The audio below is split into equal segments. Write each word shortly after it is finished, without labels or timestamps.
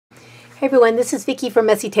Hey everyone, this is Vicki from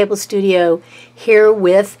Messy Table Studio here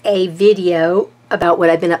with a video about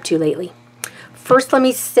what I've been up to lately. First, let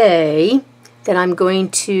me say that I'm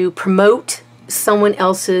going to promote someone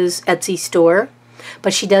else's Etsy store,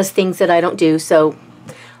 but she does things that I don't do, so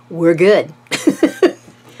we're good.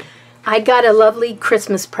 I got a lovely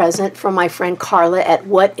Christmas present from my friend Carla at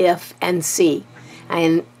WhatifNC,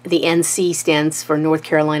 and the NC stands for North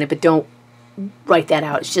Carolina, but don't write that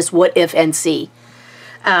out. It's just WhatifNC.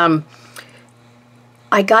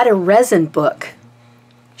 I got a resin book.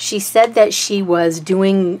 She said that she was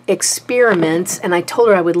doing experiments, and I told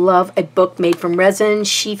her I would love a book made from resin.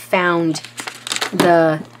 She found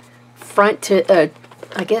the front to,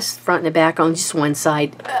 I guess front and the back on just one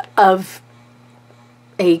side of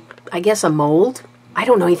I guess a mold. I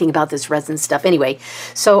don't know anything about this resin stuff. Anyway,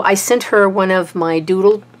 so I sent her one of my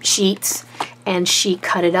doodle sheets, and she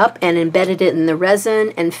cut it up and embedded it in the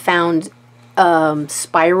resin and found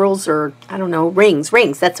spirals, or I don't know, rings,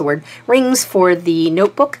 that's the word, rings for the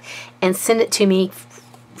notebook, and sent it to me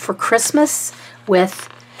for Christmas with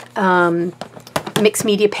mixed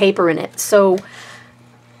media paper in it. So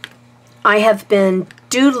I have been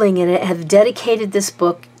doodling in it, have dedicated this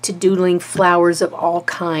book to doodling flowers of all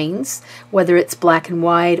kinds, whether it's black and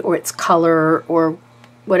white or it's color or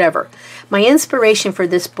whatever. My inspiration for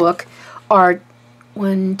this book are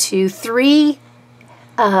 1, 2, 3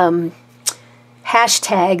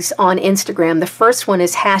 hashtags on Instagram. The first one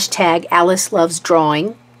is hashtag Alice Loves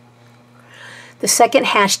Drawing. The second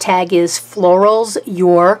hashtag is Florals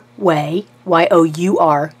Your Way,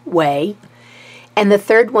 Y-O-U-R, way. And the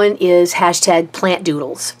third one is hashtag Plant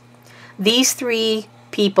Doodles. These three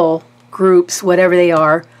people, groups, whatever they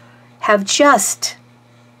are, have just,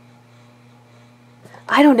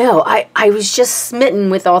 I don't know, I was just smitten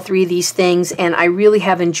with all three of these things, and I really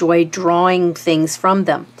have enjoyed drawing things from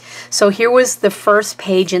them. So here was the first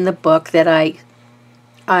page in the book that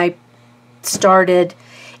I started,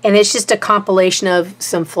 and it's just a compilation of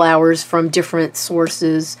some flowers from different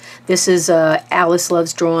sources. This is Alice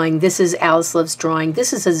Loves Drawing. This is Alice Loves Drawing.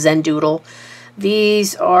 This is a Zen Doodle.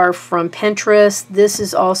 These are from Pinterest. This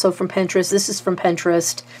is also from Pinterest. This is from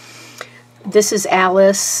Pinterest. This is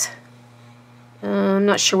Alice. I'm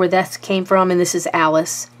not sure where that came from. And this is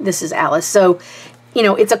Alice. This is Alice. So, you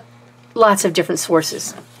know, it's lots of different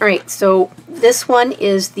sources. All right, so this one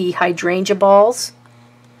is the hydrangea balls,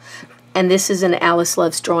 and this is an Alice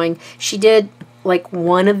Loves Drawing. She did like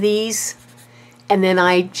one of these, and then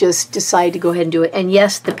I just decided to go ahead and do it. And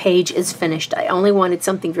yes, the page is finished. I only wanted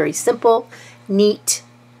something very simple, neat,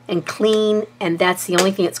 and clean, and that's the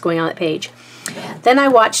only thing that's going on that page. Then I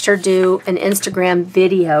watched her do an Instagram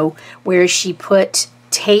video where she put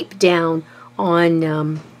tape down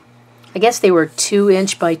on I guess they were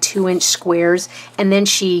 2-inch by 2-inch squares, and then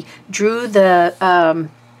she drew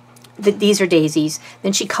these are daisies.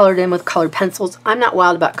 Then she colored in with colored pencils. I'm not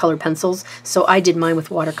wild about colored pencils, so I did mine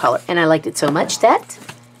with watercolor, and I liked it so much that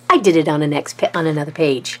I did it on another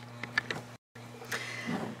page.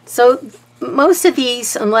 So most of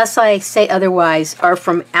these, unless I say otherwise, are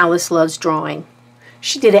from Alice Loves Drawing.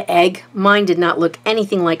 She did an egg. Mine did not look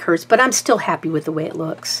anything like hers, but I'm still happy with the way it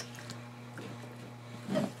looks.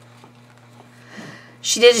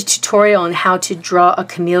 She did a tutorial on how to draw a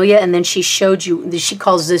camellia, and then she showed you, she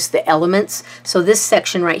calls this the elements. So this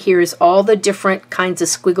section right here is all the different kinds of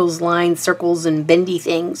squiggles, lines, circles, and bendy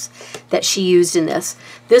things that she used in this.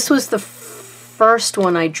 This was the first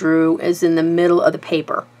one I drew, is in the middle of the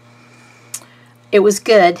paper. It was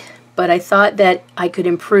good, but I thought that I could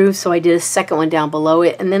improve, so I did a second one down below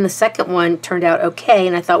it, and then the second one turned out okay,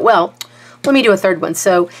 and I thought, well, let me do a third one.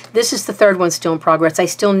 So this is the third one still in progress. I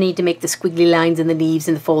still need to make the squiggly lines and the leaves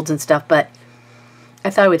and the folds and stuff, but I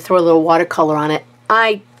thought I would throw a little watercolor on it.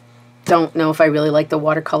 I don't know if I really like the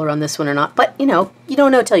watercolor on this one or not, but you know, you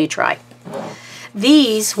don't know till you try.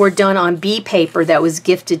 These were done on bee paper that was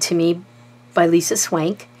gifted to me by Lisa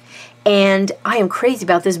Swank, and I am crazy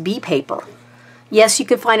about this bee paper. Yes, you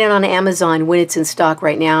can find it on Amazon when it's in stock.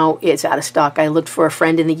 Right now, it's out of stock. I looked for a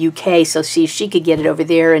friend in the UK, so see if she could get it over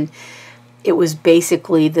there, and it was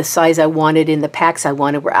basically the size I wanted in the packs I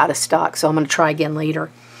wanted were out of stock, so I'm going to try again later.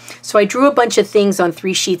 So I drew a bunch of things on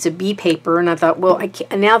 3 sheets of bee paper, and I thought, well,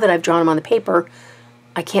 now that I've drawn them on the paper,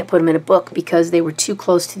 I can't put them in a book because they were too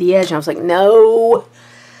close to the edge. And I was like, no.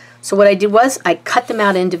 So what I did was I cut them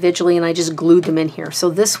out individually, and I just glued them in here. So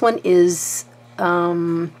this one is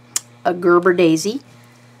a Gerber daisy.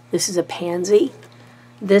 This is a pansy.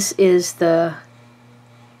 This is the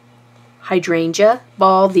hydrangea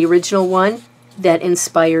ball, the original one that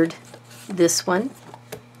inspired this one.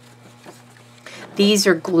 These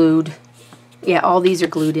are glued. Yeah, all these are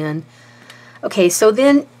glued in. Okay, so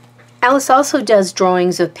then Alice also does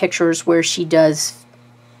drawings of pictures where she does,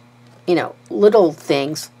 you know, little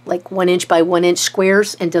things like 1 inch by 1 inch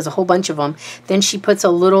squares and does a whole bunch of them. Then she puts a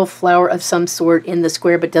little flower of some sort in the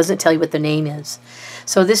square but doesn't tell you what the name is.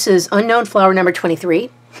 So this is unknown flower number 23,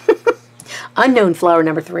 unknown flower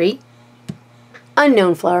number 3,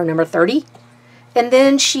 unknown flower number 30, and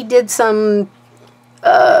then she did some,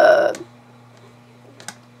 I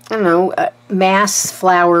don't know, mass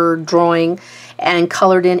flower drawing and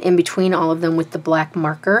colored in between all of them with the black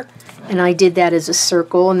marker. And I did that as a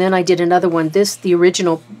circle, and then I did another one. The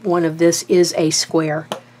original one of this is a square.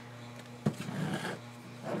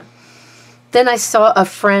 Then I saw a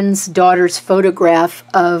friend's daughter's photograph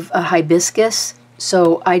of a hibiscus,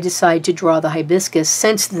 so I decided to draw the hibiscus.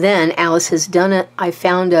 Since then, Alice has done it. I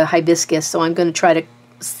found a hibiscus, so I'm going to try to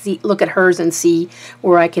look at hers and see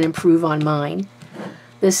where I can improve on mine.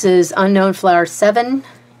 This is unknown flower 7,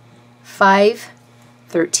 5,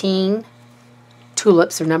 13,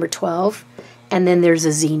 tulips are number 12, and then there's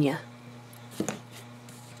a zinnia.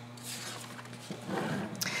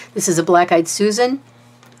 This is a black-eyed Susan,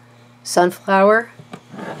 sunflower,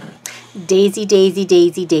 daisy, daisy,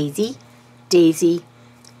 daisy, daisy, daisy,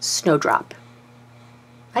 snowdrop.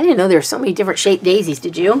 I didn't know there were so many different shaped daisies,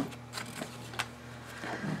 did you?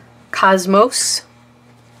 Cosmos,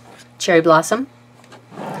 cherry blossom,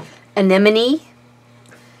 anemone.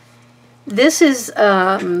 This is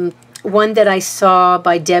one that I saw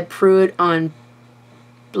by Deb Pruitt on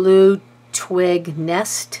Blue Twig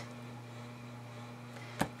Nest,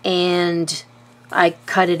 and I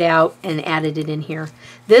cut it out and added it in here.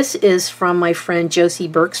 This is from my friend Josie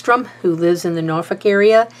Bergstrom, who lives in the Norfolk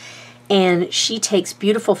area, and she takes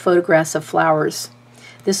beautiful photographs of flowers.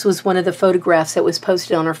 This was one of the photographs that was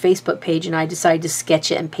posted on our Facebook page, and I decided to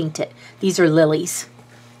sketch it and paint it. These are lilies.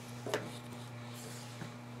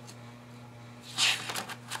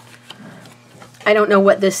 I don't know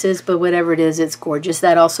what this is, but whatever it is, it's gorgeous.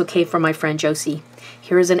 That also came from my friend Josie.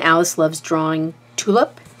 Here is an Alice Loves Drawing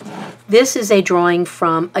tulip. This is a drawing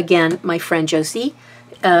from, again, my friend Josie.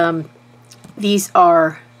 These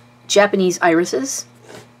are Japanese irises.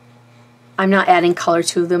 I'm not adding color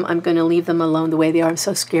to them. I'm going to leave them alone the way they are. I'm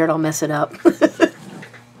so scared I'll mess it up.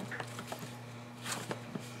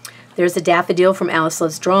 There's a daffodil from Alice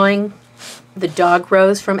Loves Drawing, the dog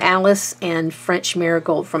rose from Alice, and French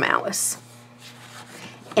marigold from Alice.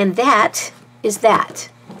 And that is that.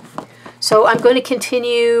 So I'm going to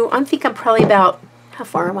continue. I think I'm probably about, how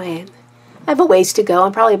far am I? I have a ways to go.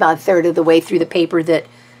 I'm probably about a third of the way through the paper that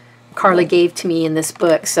Carla gave to me in this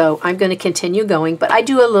book. So I'm going to continue going, but I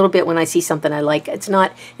do a little bit when I see something I like. It's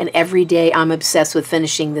not an everyday I'm obsessed with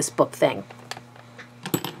finishing this book thing.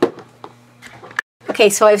 Okay,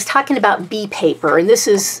 so I was talking about bee paper, and this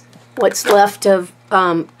is what's left of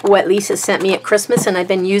what Lisa sent me at Christmas, and I've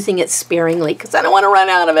been using it sparingly because I don't want to run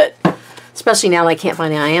out of it, especially now that I can't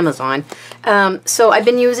find it on Amazon. So I've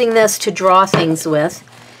been using this to draw things with,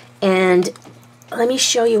 and let me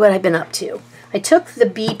show you what I've been up to. I took the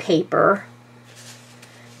bee paper,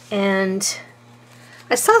 and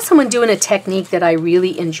I saw someone doing a technique that I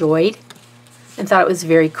really enjoyed and thought it was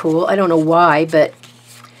very cool. I don't know why, but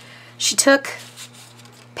she took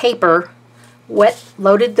paper,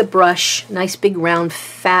 loaded the brush, nice big round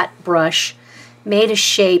fat brush, made a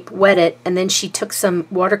shape, wet it, and then she took some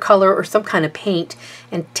watercolor or some kind of paint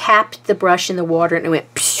and tapped the brush in the water, and it went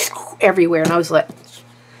everywhere. And I was like,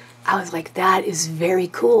 that is very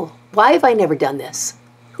cool. Why have I never done this?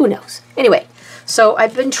 Who knows? Anyway, so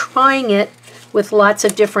I've been trying it with lots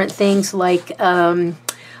of different things, like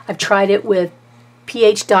I've tried it with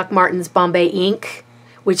P.H. Doc Martin's Bombay ink,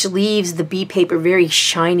 which leaves the bee paper very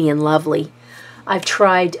shiny and lovely. I've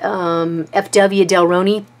tried F.W.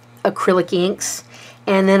 Delroni acrylic inks,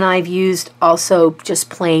 and then I've used also just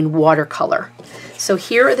plain watercolor. So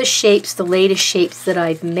here are the shapes, the latest shapes that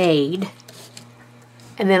I've made,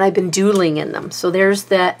 and then I've been doodling in them. So there's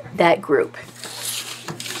that group.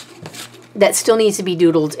 That still needs to be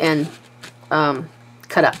doodled and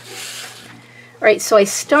cut up. All right, so I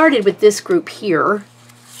started with this group here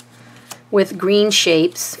with green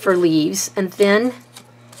shapes for leaves, and then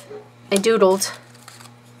I doodled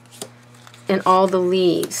in all the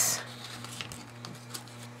leaves.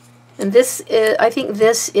 And this is, I think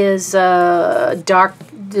this is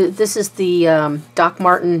this is the Doc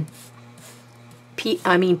Martin,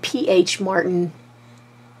 P.H. Martin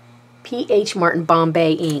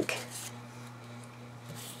Bombay ink.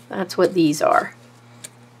 That's what these are.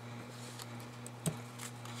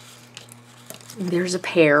 And there's a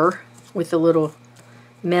pear with a little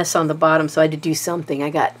mess on the bottom, so I had to do something. I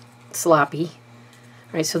got sloppy.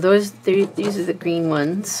 All right, so these are the green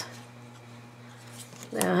ones.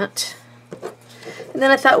 that. And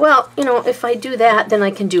then I thought, well, you know, if I do that, then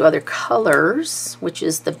I can do other colors, which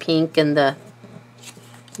is the pink and the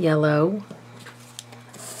yellow.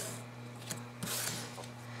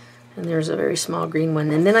 And there's a very small green one.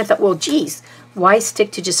 And then I thought, well, geez, why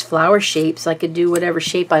stick to just flower shapes? I could do whatever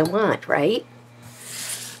shape I want, right?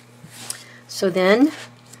 So then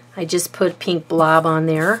I just put pink blob on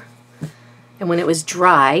there. And when it was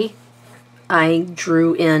dry, I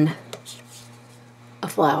drew in a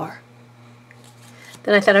flower.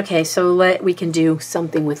 Then I thought, okay, so we can do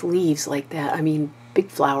something with leaves like that. I mean, big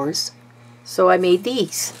flowers. So I made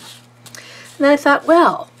these. And then I thought,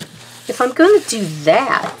 well, if I'm going to do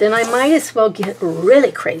that, then I might as well get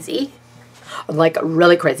really crazy, like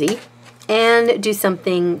really crazy, and do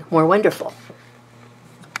something more wonderful.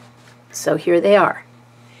 So here they are.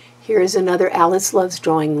 Here is another Alice Loves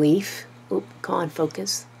Drawing leaf. Oop, come on,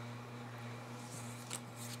 focus.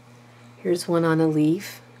 Here's one on a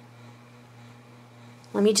leaf.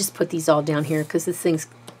 Let me just put these all down here because this thing's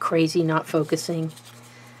crazy not focusing.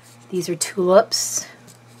 These are tulips.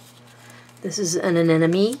 This is an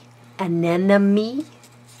anemone. Anemone.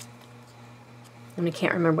 And I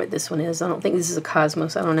can't remember what this one is. I don't think this is a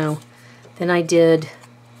cosmos. I don't know. Then I did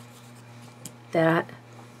that.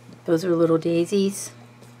 Those are little daisies.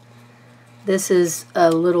 This is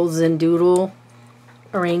a little Doodle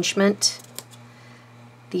arrangement.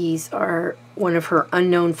 These are one of her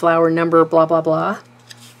unknown flower number blah blah blah.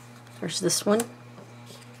 There's this one,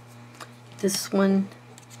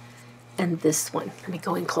 and this one. Let me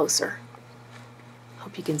go in closer.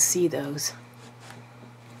 Hope you can see those.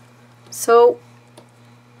 So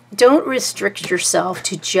don't restrict yourself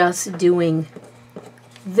to just doing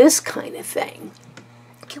this kind of thing.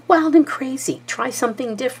 Get wild and crazy. Try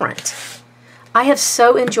something different. I have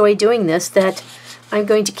so enjoyed doing this that I'm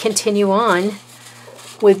going to continue on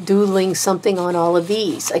with doodling something on all of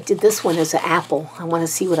these. I did this one as an apple. I want to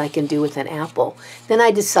see what I can do with an apple. Then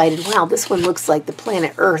I decided, wow, this one looks like the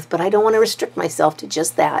planet Earth, but I don't want to restrict myself to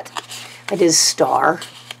just that. I did a star.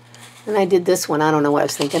 And I did this one. I don't know what I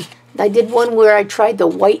was thinking. I did one where I tried the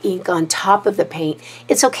white ink on top of the paint.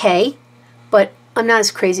 It's okay, but I'm not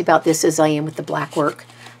as crazy about this as I am with the black work.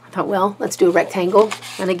 I thought, well, let's do a rectangle.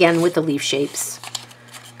 And again, with the leaf shapes.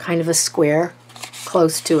 Kind of a square,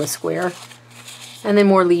 close to a square. And then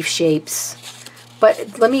more leaf shapes.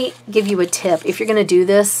 But let me give you a tip. If you're going to do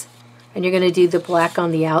this, and you're going to do the black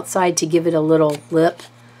on the outside to give it a little lip,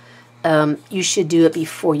 you should do it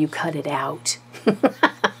before you cut it out.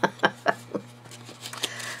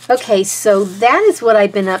 Okay, so that is what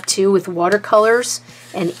I've been up to with watercolors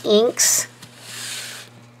and inks.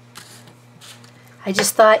 I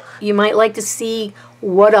just thought you might like to see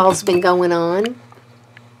what all's been going on.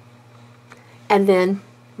 And then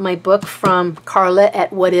my book from Carla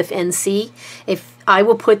at WhatifNC. If I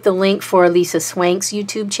will put the link for Lisa Swank's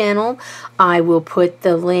YouTube channel. I will put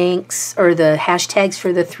the links or the hashtags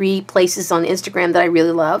for the 3 places on Instagram that I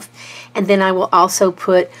really love. And then I will also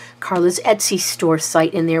put Carla's Etsy store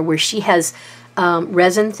site in there where she has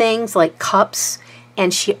resin things like cups.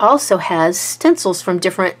 And she also has stencils from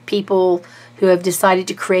different people who have decided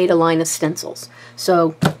to create a line of stencils.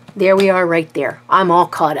 So there we are right there. I'm all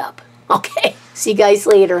caught up. Okay, see you guys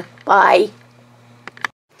later. Bye.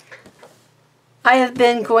 I have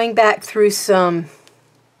been going back through some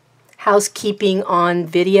housekeeping on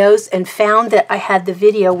videos and found that I had the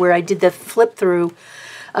video where I did the flip through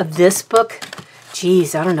of this book,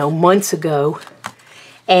 geez, I don't know, months ago.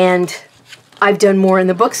 And I've done more in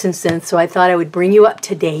the book since then, so I thought I would bring you up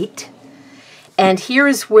to date. And here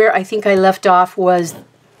is where I think I left off was,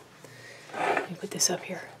 let me put this up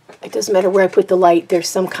here. It doesn't matter where I put the light, there's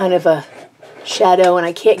some kind of a shadow and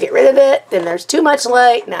I can't get rid of it. Then there's too much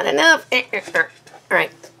light, not enough. All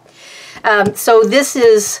right. So this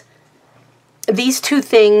is, these 2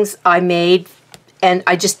 things I made and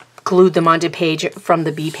I just glued them onto page from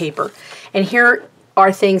the bee paper. And here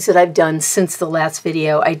are things that I've done since the last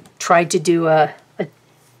video. I tried to do a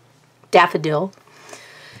daffodil.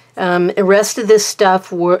 The rest of this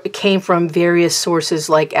stuff came from various sources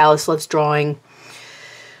like Alice Loves Drawing,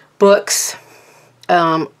 books.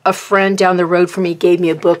 A friend down the road from me gave me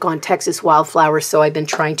a book on Texas wildflowers, so I've been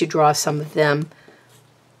trying to draw some of them.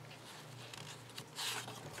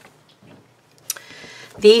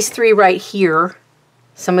 These 3 right here,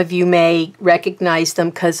 some of you may recognize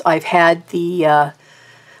them because I've had the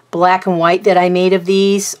black and white that I made of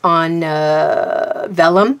these on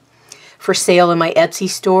vellum for sale in my Etsy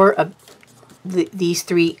store. These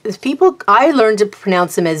 3 people, I learned to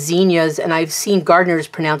pronounce them as zinnias, and I've seen gardeners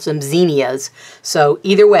pronounce them zinnias. So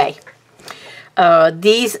either way,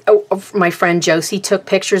 These, my friend Josie took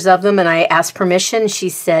pictures of them, and I asked permission. She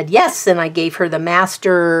said yes, and I gave her the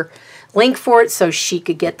master link for it so she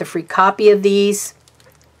could get the free copy of these.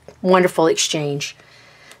 Wonderful exchange.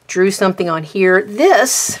 Drew something on here.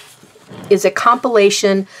 This is a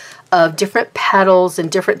compilation of different petals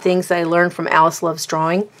and different things that I learned from Alice Loves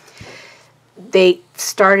Drawing. They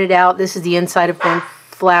started out, this is the inside of one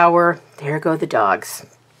flower. There go the dogs.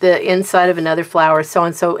 The inside of another flower, so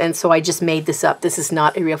and so, and so I just made this up. This is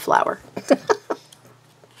not a real flower.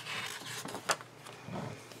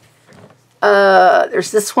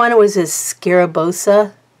 There's this one. It was a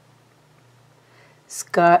scabrosa.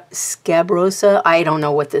 Scabrosa. I don't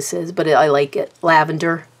know what this is, but I like it.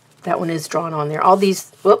 Lavender. That one is drawn on there. All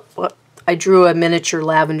these, whoop, I drew a miniature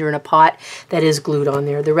lavender in a pot that is glued on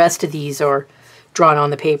there. The rest of these are drawn on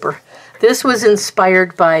the paper. This was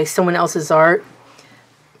inspired by someone else's art.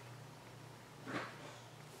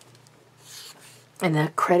 And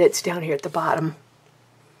the credits down here at the bottom.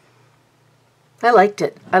 I liked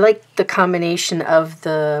it. I liked the combination of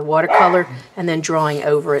the watercolor and then drawing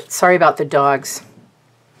over it. Sorry about the dogs.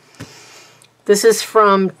 This is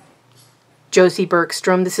from Josie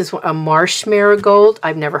Bergstrom. This is a marsh marigold.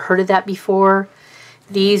 I've never heard of that before.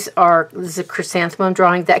 This is a chrysanthemum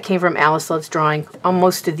drawing. That came from Alice Loves Drawing.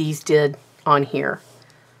 Most of these did on here.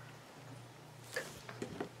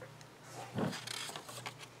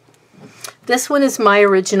 This one is my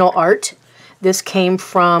original art. This came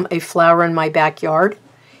from a flower in my backyard,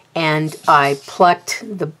 and I plucked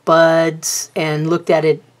the buds and looked at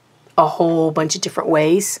it a whole bunch of different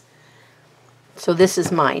ways. So this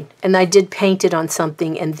is mine. And I did paint it on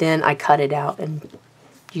something, and then I cut it out and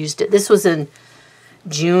used it. This was in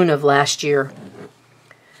June of last year.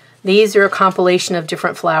 These are a compilation of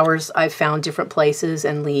different flowers I found different places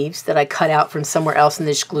and leaves that I cut out from somewhere else and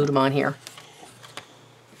just glued them on here.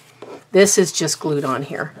 This is just glued on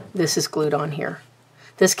here. This is glued on here.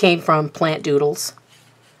 This came from Plant Doodles.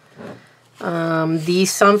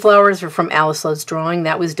 These sunflowers are from Alice Loves Drawing.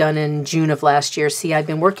 That was done in June of last year. See, I've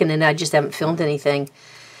been working and I just haven't filmed anything.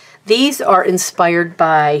 These are inspired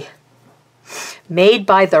by Made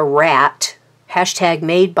by the Rat. Hashtag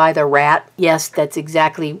Made by the Rat. Yes, that's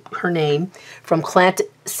exactly her name. From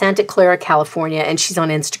Santa Clara, California, and she's on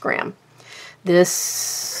Instagram.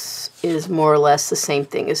 This is more or less the same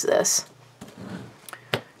thing as this.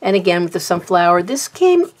 And again with the sunflower. This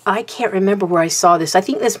came, I can't remember where I saw this. I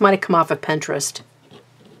think this might have come off of Pinterest.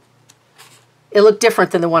 It looked different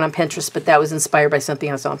than the one on Pinterest, but that was inspired by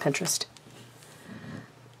something I saw on Pinterest.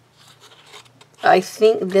 I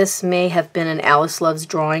think this may have been an Alice Loves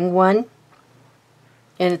Drawing one.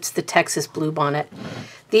 And it's the Texas Bluebonnet.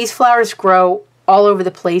 These flowers grow all over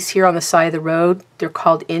the place here on the side of the road. They're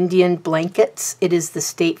called Indian blankets. It is the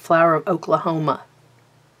state flower of Oklahoma.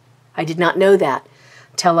 I did not know that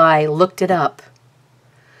till I looked it up.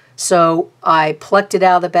 So I plucked it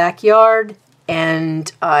out of the backyard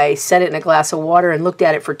and I set it in a glass of water and looked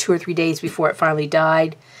at it for 2 or 3 days before it finally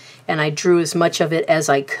died. And I drew as much of it as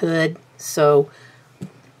I could. So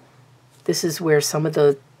this is where some of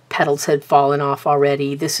the petals had fallen off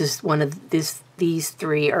already. This is one of these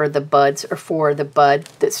 3 are the buds, or 4 are the bud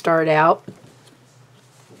that start out.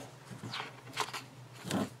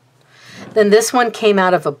 Then this one came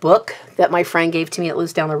out of a book that my friend gave to me that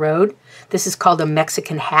lives down the road. This is called a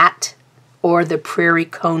Mexican hat, or the prairie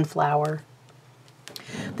coneflower.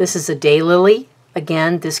 This is a daylily.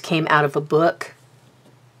 Again, this came out of a book.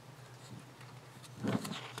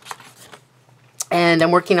 And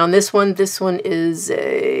I'm working on this one. This one is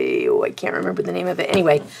a, oh, I can't remember the name of it.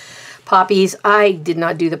 Anyway, poppies. I did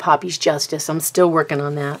not do the poppies justice. I'm still working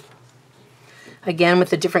on that. Again,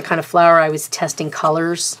 with a different kind of flower, I was testing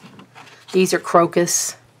colors. These are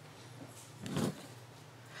crocus.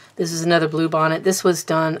 This is another bluebonnet. This was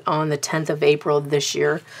done on the 10th of April of this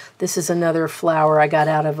year. This is another flower I got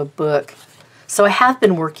out of a book. So I have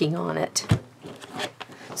been working on it.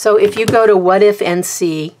 So if you go to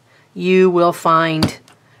WhatifNC, you will find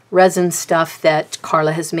resin stuff that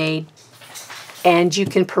Carla has made. And you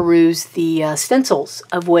can peruse the stencils,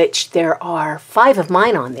 of which there are 5 of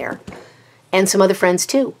mine on there. And some other friends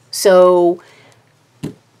too. So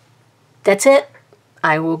that's it.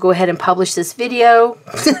 I will go ahead and publish this video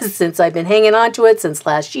since I've been hanging on to it since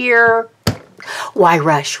last year. Why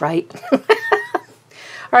rush, right?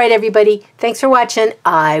 All right, everybody. Thanks for watching.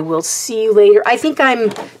 I will see you later. I think I'm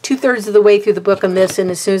 2/3 of the way through the book on this, and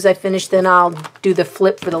as soon as I finish, then I'll do the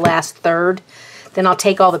flip for the last third. Then I'll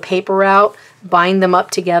take all the paper out, bind them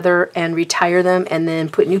up together, and retire them, and then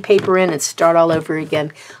put new paper in and start all over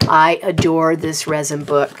again. I adore this resin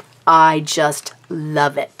book. I just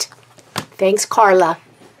love it. Thanks, Carla.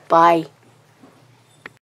 Bye.